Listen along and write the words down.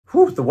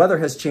Whew, the weather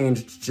has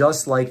changed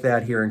just like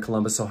that here in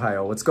Columbus,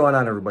 Ohio. What's going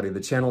on, everybody? The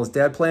channel is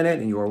Dad Planet,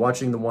 and you are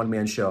watching the One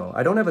Man Show.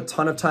 I don't have a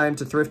ton of time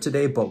to thrift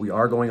today, but we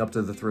are going up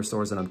to the thrift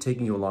stores, and I'm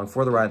taking you along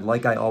for the ride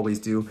like I always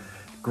do.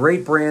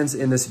 Great brands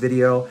in this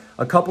video.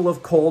 A couple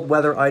of cold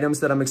weather items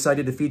that I'm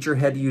excited to feature.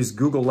 Had to use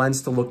Google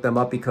Lens to look them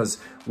up because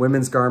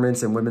women's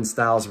garments and women's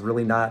styles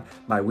really not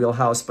my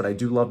wheelhouse, but I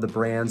do love the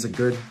brands. A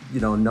good,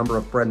 number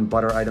of bread and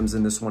butter items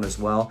in this one as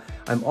well.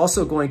 I'm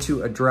also going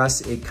to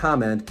address a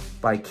comment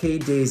by K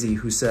Daisy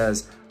who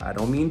says, "I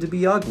don't mean to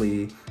be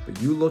ugly, but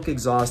you look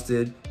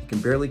exhausted. You can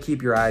barely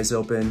keep your eyes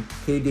open."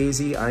 K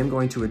Daisy, I'm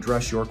going to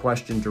address your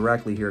question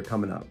directly here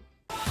coming up.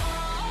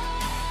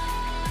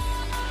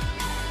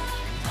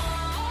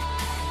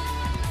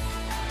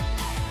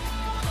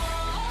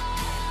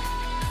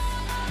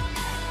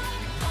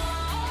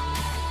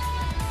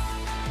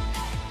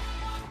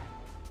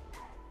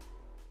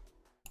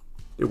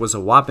 It was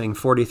a whopping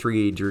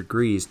 43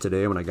 degrees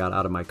today when I got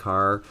out of my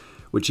car,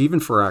 which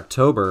even for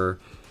October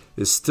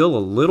is still a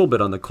little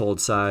bit on the cold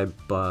side,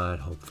 but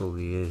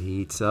hopefully it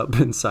heats up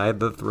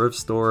inside the thrift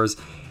stores.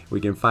 We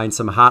can find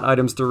some hot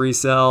items to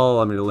resell.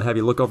 I'm going to have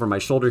you look over my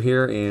shoulder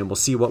here and we'll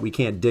see what we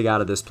can't dig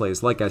out of this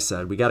place. Like I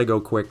said, we got to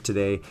go quick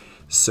today,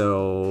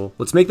 so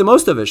let's make the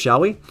most of it, shall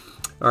we?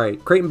 All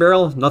right, Crate and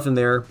Barrel, nothing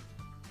there.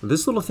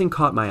 This little thing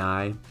caught my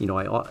eye.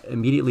 I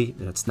immediately,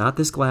 it's not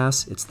this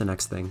glass, it's the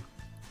next thing.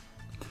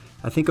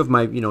 I think of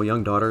my,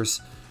 young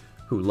daughters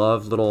who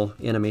love little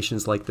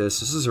animations like this.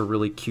 This is a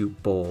really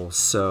cute bowl.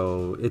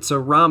 So it's a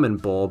ramen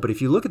bowl, but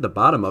if you look at the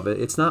bottom of it,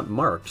 it's not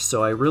marked.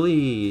 So I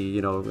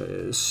really,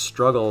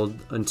 struggled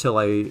until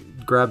I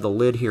grabbed the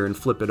lid here and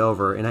flip it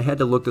over. And I had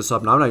to look this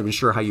up, and I'm not even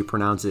sure how you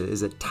pronounce it.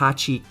 Is it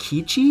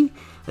Tachi-Kichi?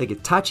 Like a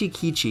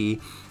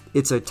Tachi-Kichi.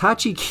 It's a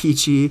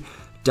Tachi-Kichi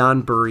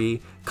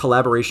Donburi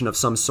collaboration of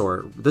some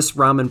sort. This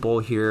ramen bowl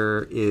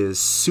here is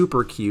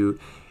super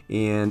cute.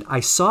 And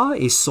I saw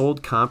a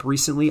sold comp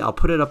recently. I'll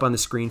put it up on the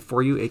screen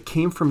for you. It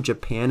came from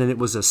Japan, and it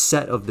was a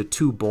set of the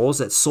two bowls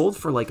that sold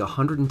for like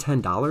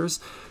 $110.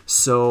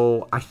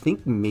 So I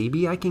think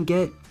maybe I can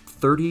get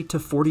 $30 to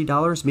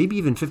 $40, maybe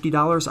even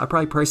 $50. I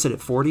probably priced it at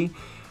 $40,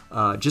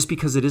 just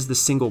because it is the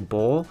single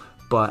bowl.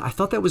 But I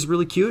thought that was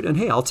really cute, and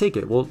hey, I'll take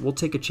it. We'll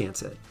take a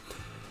chance at it.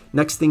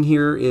 Next thing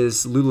here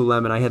is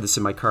Lululemon. I had this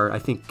in my cart.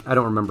 I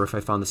don't remember if I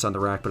found this on the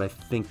rack, but I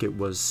think it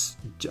was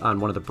on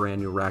one of the brand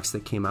new racks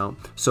that came out.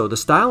 So the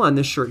style on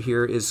this shirt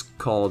here is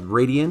called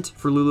Radiant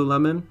for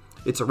Lululemon.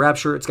 It's a wrap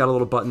shirt. It's got a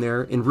little button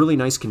there in really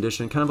nice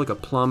condition, kind of like a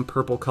plum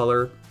purple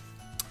color.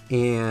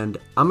 And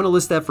I'm going to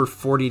list that for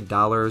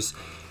 $40.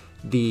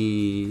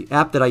 The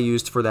app that I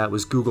used for that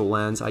was Google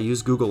Lens. I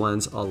use Google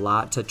Lens a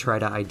lot to try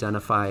to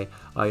identify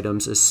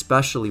items,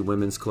 especially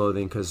women's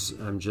clothing, because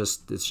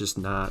it's just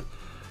not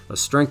a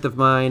strength of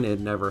mine.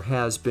 It never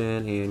has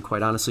been, and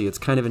quite honestly, it's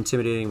kind of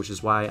intimidating, which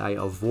is why I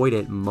avoid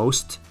it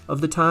most of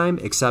the time,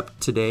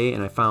 except today,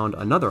 and I found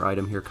another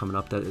item here coming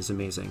up that is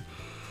amazing.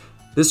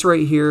 This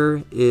right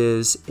here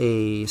is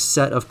a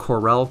set of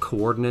Corel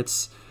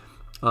Coordinates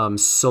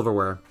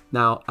silverware.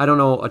 Now, I don't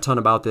know a ton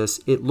about this.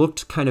 It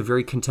looked kind of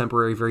very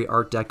contemporary, very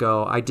Art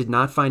Deco. I did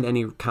not find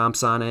any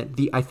comps on it.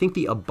 I think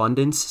the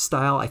Abundance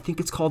style, I think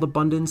it's called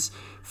Abundance,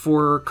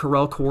 for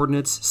Corel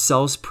Coordinates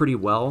sells pretty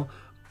well.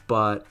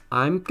 But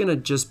I'm going to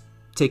just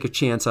take a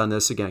chance on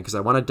this again because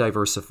I want to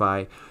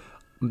diversify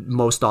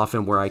most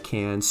often where I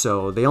can.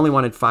 So they only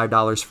wanted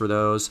 $5 for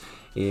those,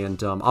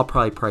 and I'll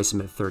probably price them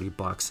at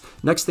 $30.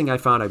 Next thing I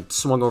found, I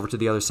swung over to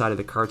the other side of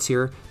the carts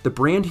here. The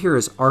brand here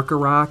is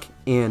Arca-Rock,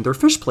 and they're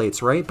fish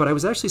plates, right? But I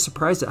was actually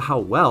surprised at how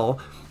well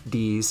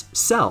these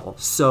sell.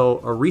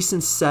 So a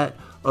recent set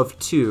of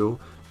two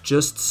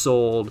just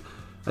sold,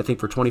 I think,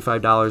 for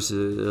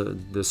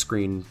 $25. The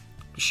screen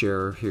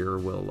share here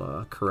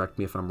will correct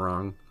me if I'm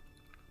wrong.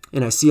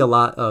 And I see a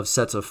lot of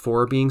sets of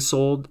 4 being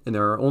sold, and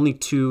there are only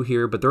 2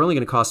 here, but they're only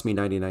going to cost me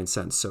 99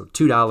 cents. So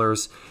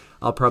 $2.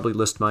 I'll probably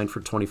list mine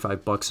for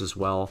 $25 as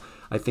well.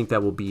 I think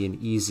that will be an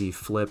easy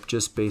flip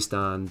just based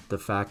on the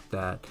fact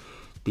that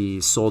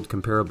the sold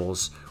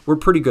comparables were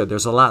pretty good.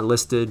 There's a lot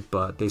listed,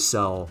 but they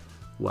sell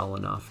well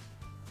enough.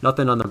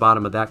 Nothing on the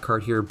bottom of that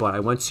cart here, but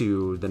I went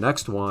to the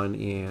next one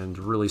and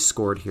really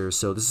scored here.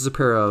 So this is a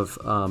pair of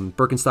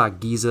Birkenstock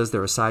Gizas.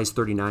 They're a size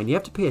 39. You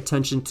have to pay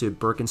attention to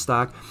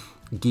Birkenstock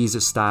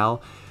Giza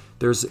style.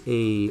 There's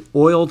a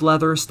oiled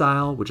leather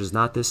style, which is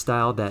not this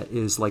style, that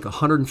is like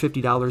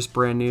 $150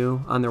 brand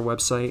new on their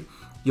website.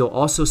 You'll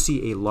also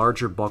see a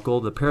larger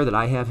buckle. The pair that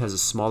I have has a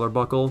smaller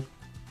buckle.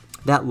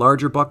 That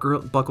larger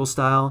buckle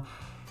style,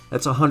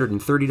 that's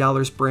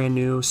 $130 brand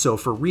new. So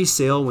for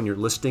resale, when you're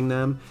listing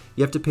them,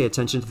 you have to pay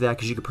attention to that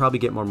because you could probably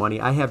get more money.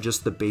 I have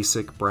just the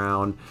basic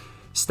brown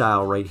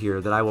style right here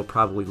that I will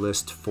probably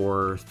list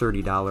for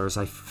 $30.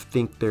 I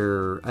think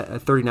they're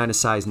 39 a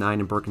size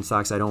 9 in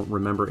Birkenstocks. I don't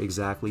remember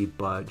exactly,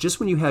 but just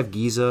when you have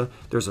Giza,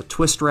 there's a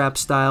twist wrap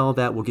style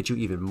that will get you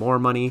even more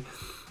money.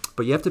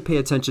 But you have to pay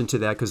attention to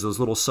that because those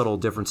little subtle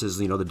differences,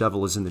 you know, the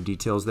devil is in the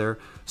details there.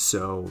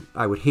 So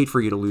I would hate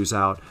for you to lose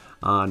out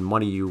on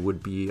money you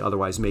would be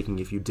otherwise making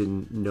if you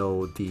didn't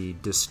know the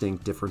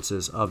distinct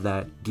differences of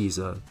that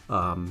Giza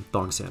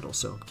thong sandal.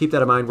 So keep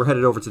that in mind. We're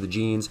headed over to the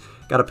jeans.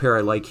 Got a pair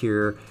I like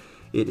here.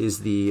 It is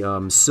the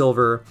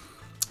silver.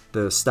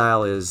 The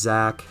style is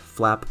Zach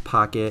flap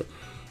pocket,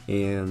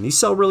 and these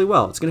sell really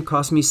well. It's going to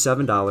cost me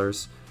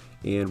 $7.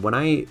 And when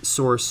I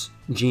source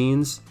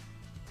jeans,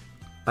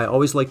 I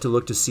always like to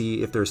look to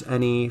see if there's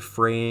any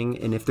fraying,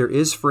 and if there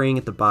is fraying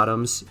at the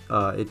bottoms,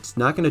 it's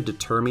not going to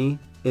deter me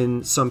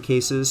in some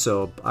cases.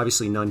 So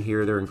obviously none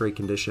here, they're in great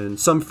condition.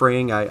 Some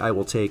fraying I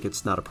will take,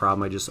 it's not a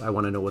problem. I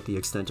want to know what the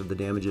extent of the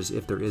damage is,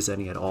 if there is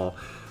any at all.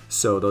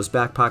 So those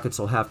back pockets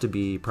will have to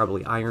be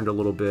probably ironed a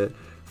little bit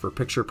for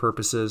picture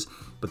purposes,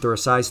 but they're a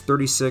size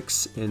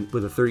 36 and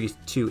with a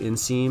 32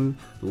 inseam.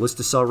 The list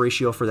to sell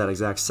ratio for that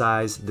exact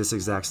size, this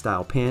exact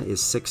style pant is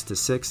 6 to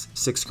 6.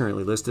 6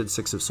 currently listed,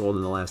 6 have sold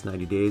in the last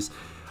 90 days.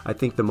 I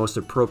think the most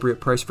appropriate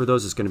price for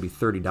those is going to be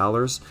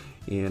 $30,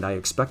 and I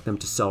expect them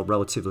to sell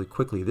relatively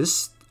quickly.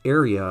 This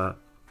area,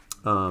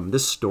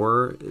 this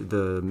store,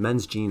 the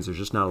men's jeans, there's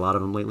just not a lot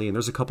of them lately, and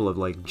there's a couple of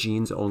like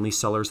jeans only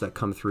sellers that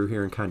come through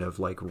here and kind of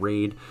like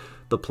raid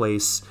the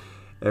place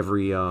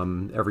every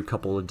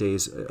couple of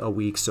days a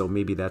week. So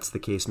maybe that's the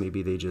case.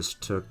 Maybe they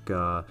just took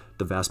the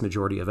vast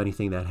majority of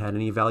anything that had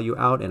any value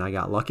out, and I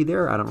got lucky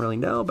there. I don't really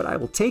know, but I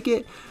will take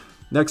it.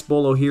 Next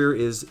bolo here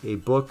is a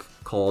book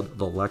called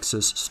The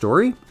Lexus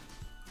Story.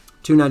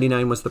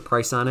 $2.99 was the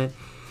price on it.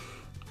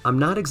 I'm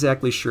not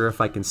exactly sure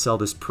if I can sell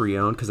this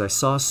pre-owned because I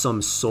saw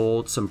some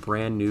sold, some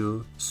brand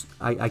new.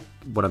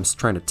 What I'm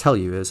trying to tell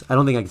you is I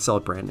don't think I can sell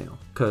it brand new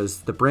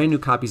because the brand new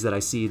copies that I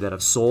see that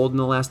have sold in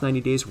the last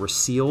 90 days were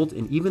sealed.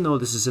 And even though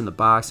this is in the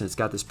box and it's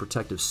got this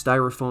protective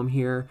styrofoam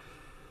here,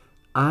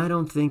 I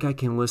don't think I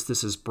can list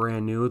this as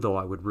brand new, though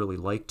I would really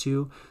like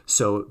to.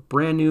 So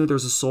brand new,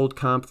 there's a sold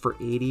comp for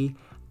 $80.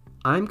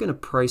 I'm going to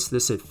price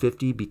this at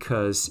 $50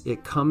 because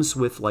it comes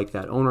with like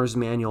that owner's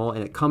manual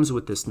and it comes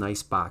with this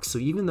nice box. So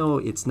even though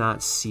it's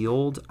not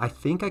sealed, I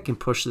think I can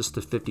push this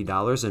to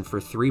 $50, and for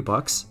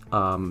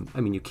 $3,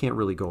 I mean, you can't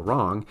really go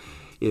wrong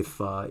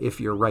if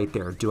you're right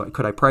there.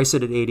 Could I price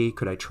it at $80?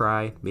 Could I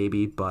try?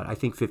 Maybe, but I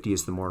think $50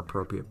 is the more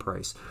appropriate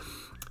price.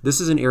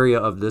 This is an area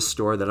of this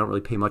store that I don't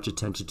really pay much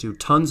attention to.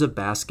 Tons of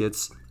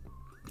baskets.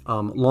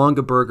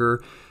 Longaberger,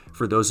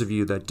 for those of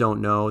you that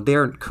don't know, they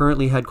are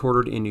currently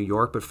headquartered in New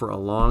York, but for a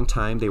long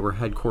time they were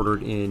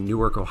headquartered in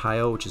Newark,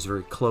 Ohio, which is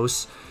very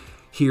close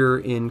here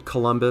in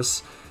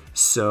Columbus.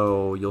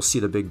 So you'll see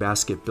the big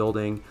basket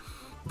building,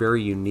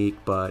 very unique,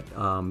 but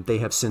they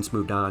have since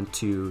moved on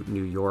to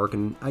New York.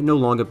 And I know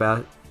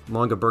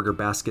Longaberger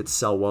baskets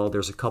sell well.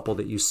 There's a couple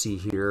that you see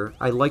here.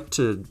 I like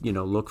to,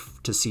 look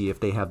to see if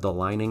they have the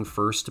lining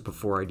first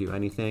before I do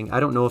anything.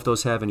 I don't know if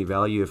those have any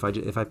value.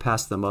 If I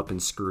pass them up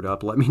and screwed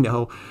up, let me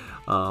know.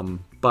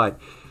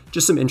 But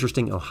just some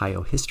interesting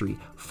Ohio history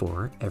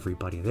for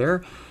everybody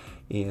there.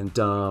 And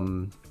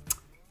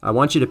I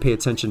want you to pay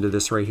attention to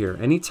this right here.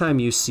 Anytime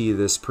you see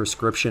this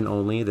prescription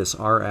only, this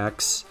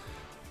RX,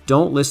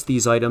 don't list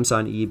these items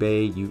on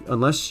eBay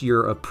unless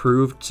you're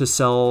approved to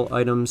sell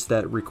items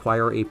that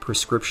require a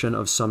prescription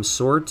of some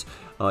sort.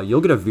 You'll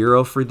get a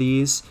Vero for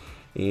these.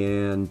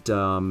 And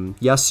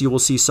yes, you will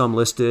see some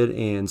listed,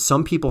 and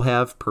some people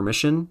have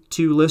permission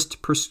to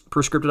list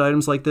prescripted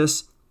items like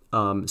this.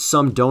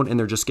 Some don't, and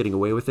they're just getting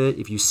away with it.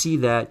 If you see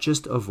that,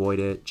 just avoid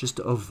it. Just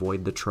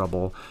avoid the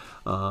trouble.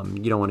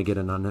 You don't want to get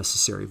an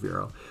unnecessary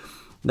Vero.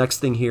 Next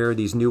thing here,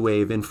 these New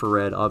Wave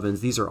infrared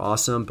ovens. These are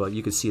awesome, but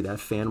you can see that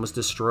fan was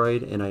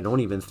destroyed, and I don't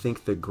even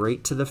think the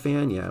grate to the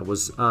fan, it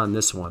was on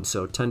this one.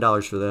 So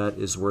 $10 for that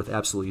is worth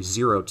absolutely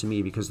zero to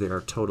me because they are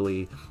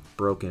totally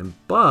broken.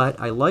 But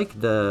I like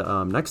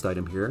the next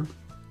item here.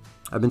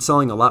 I've been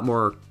selling a lot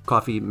more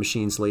coffee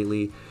machines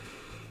lately,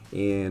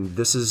 and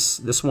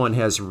this one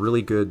has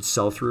really good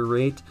sell-through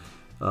rate.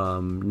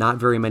 Not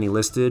very many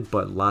listed,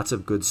 but lots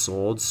of goods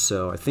sold.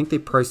 So I think they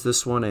priced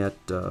this one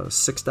at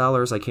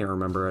 $6. I can't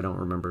remember. I don't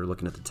remember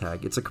looking at the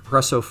tag. It's a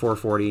Compresso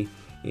 440,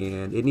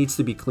 and it needs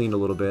to be cleaned a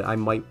little bit. I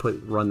might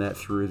run that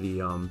through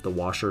the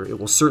washer. It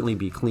will certainly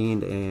be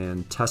cleaned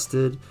and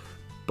tested,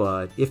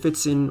 but if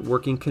it's in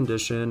working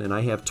condition and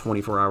I have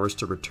 24 hours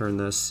to return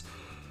this,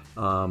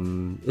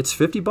 it's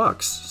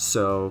 $50.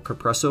 So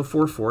Compresso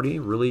 440,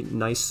 really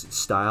nice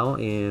style,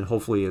 and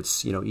hopefully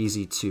it's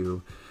easy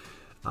to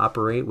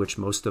operate, which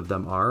most of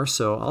them are.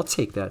 So I'll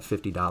take that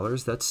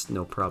 $50. That's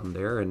no problem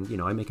there.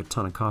 And I make a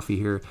ton of coffee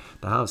here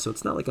at the house, so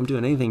it's not like I'm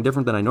doing anything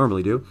different than I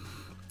normally do.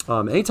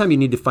 Anytime you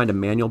need to find a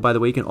manual, by the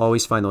way, you can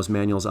always find those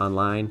manuals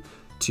online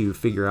to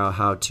figure out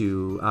how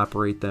to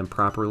operate them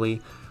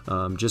properly.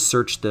 Just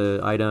search the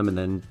item and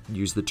then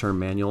use the term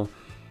manual,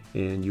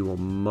 and you will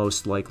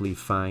most likely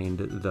find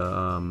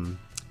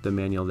the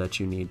manual that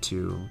you need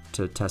to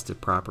test it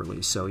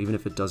properly. So even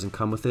if it doesn't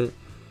come with it,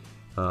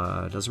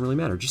 it doesn't really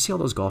matter. Do you see all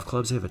those golf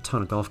clubs? They have a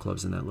ton of golf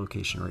clubs in that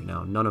location right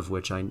now, none of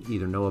which I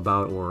either know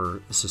about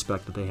or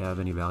suspect that they have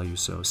any value,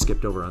 so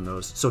skipped over on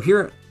those. So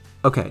here,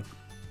 okay,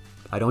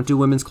 I don't do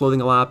women's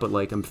clothing a lot, but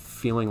like I'm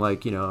feeling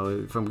like, you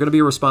know, if I'm going to be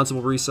a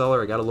responsible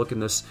reseller, I got to look in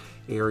this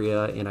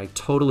area, and I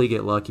totally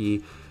get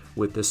lucky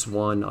with this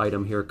one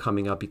item here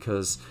coming up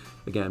because,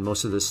 again,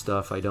 most of this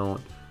stuff I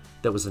don't.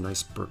 That was a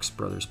nice Brooks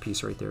Brothers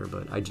piece right there,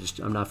 but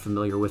I'm not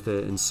familiar with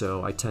it, and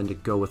so I tend to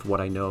go with what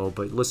I know.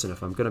 But listen,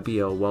 if I'm going to be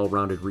a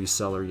well-rounded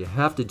reseller, you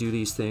have to do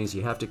these things.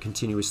 You have to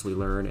continuously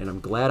learn, and I'm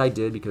glad I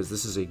did because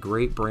this is a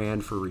great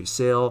brand for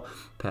resale.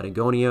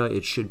 Patagonia,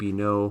 it should be a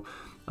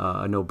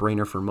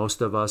no-brainer for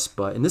most of us.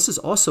 And this is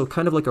also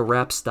kind of like a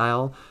wrap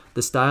style.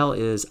 The style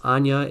is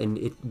Anya, and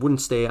it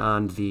wouldn't stay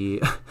on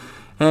the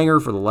hanger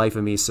for the life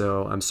of me,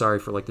 so I'm sorry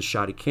for like the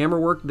shoddy camera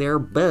work there,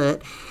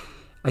 but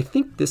I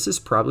think this is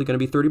probably going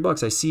to be 30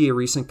 bucks. I see a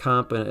recent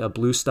comp, a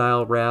blue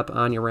style wrap,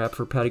 Anya wrap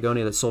for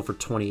Patagonia that sold for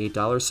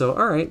 $28. So,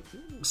 all right,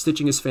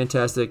 stitching is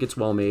fantastic. It's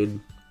well made.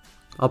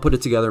 I'll put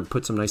it together,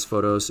 put some nice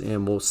photos,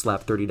 and we'll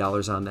slap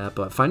 $30 on that.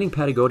 But finding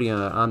Patagonia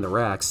on the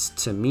racks,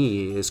 to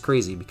me, is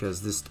crazy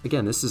because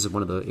this is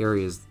one of the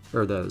areas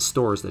or the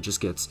stores that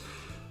just gets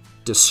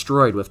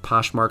destroyed with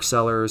Poshmark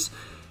sellers.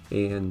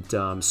 And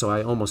so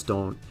I almost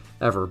don't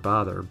ever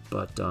bother.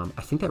 But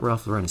I think that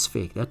Ralph Lauren is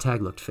fake. That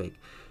tag looked fake.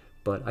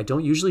 But I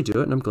don't usually do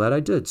it, and I'm glad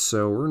I did.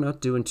 So we're not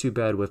doing too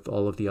bad with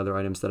all of the other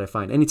items that I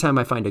find. Anytime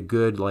I find a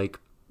good, like,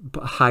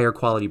 higher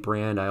quality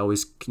brand, I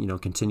always, you know,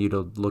 continue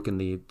to look in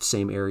the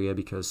same area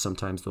because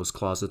sometimes those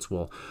closets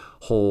will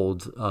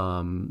hold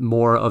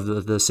more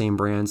of the same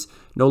brands.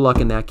 No luck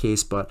in that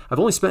case, but I've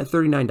only spent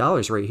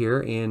 $39 right here,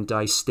 and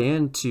I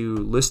stand to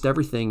list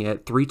everything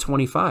at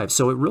 $325.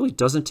 So it really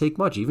doesn't take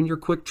much. Even your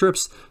quick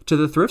trips to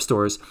the thrift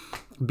stores,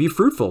 be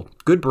fruitful.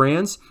 Good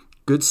brands.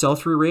 Good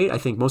sell-through rate. I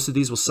think most of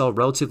these will sell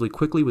relatively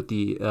quickly with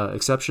the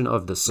exception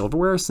of the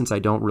silverware, since I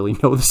don't really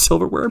know the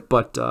silverware.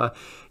 But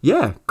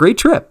yeah, great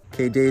trip.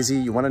 Okay, Daisy,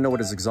 you want to know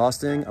what is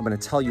exhausting? I'm going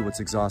to tell you what's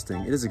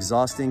exhausting. It is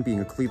exhausting being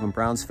a Cleveland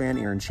Browns fan.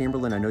 Aaron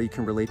Chamberlain, I know you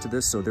can relate to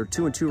this. So they're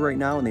 2-2 right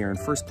now, and they are in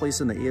first place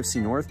in the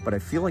AFC North. But I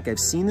feel like I've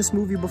seen this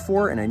movie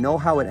before, and I know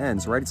how it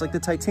ends, right? It's like the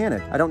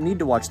Titanic. I don't need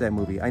to watch that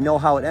movie. I know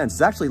how it ends.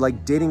 It's actually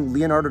like dating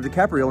Leonardo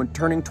DiCaprio and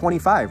turning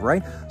 25,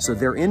 right? So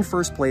they're in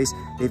first place.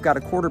 They've got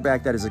a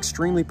quarterback that is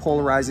extremely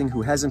polarizing,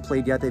 who hasn't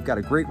played yet. They've got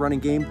a great running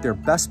game. Their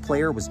best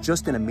player was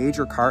just in a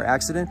major car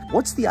accident.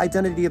 What's the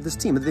identity of this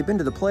team? They've been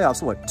to the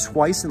playoffs, what,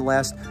 twice in the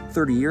last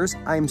 30 years?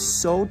 I'm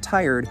so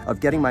tired of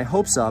getting my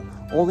hopes up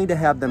only to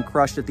have them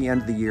crushed at the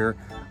end of the year.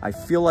 I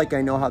feel like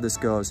I know how this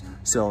goes.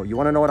 So you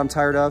want to know what I'm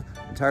tired of?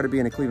 I'm tired of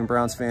being a Cleveland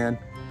Browns fan.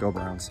 Go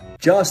Browns.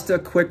 Just a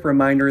quick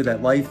reminder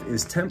that life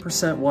is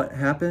 10% what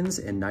happens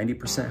and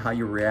 90% how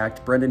you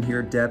react. Brendan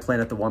here, Dad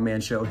Planet, the One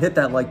Man Show. Hit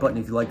that like button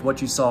if you liked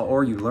what you saw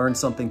or you learned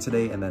something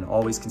today, and then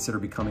always consider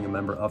becoming a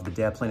member of the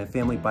Dad Planet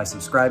family by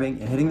subscribing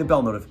and hitting the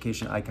bell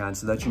notification icon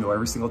so that you know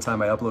every single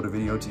time I upload a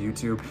video to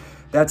YouTube.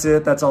 That's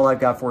it. That's all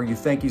I've got for you.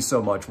 Thank you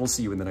so much. We'll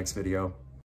see you in the next video.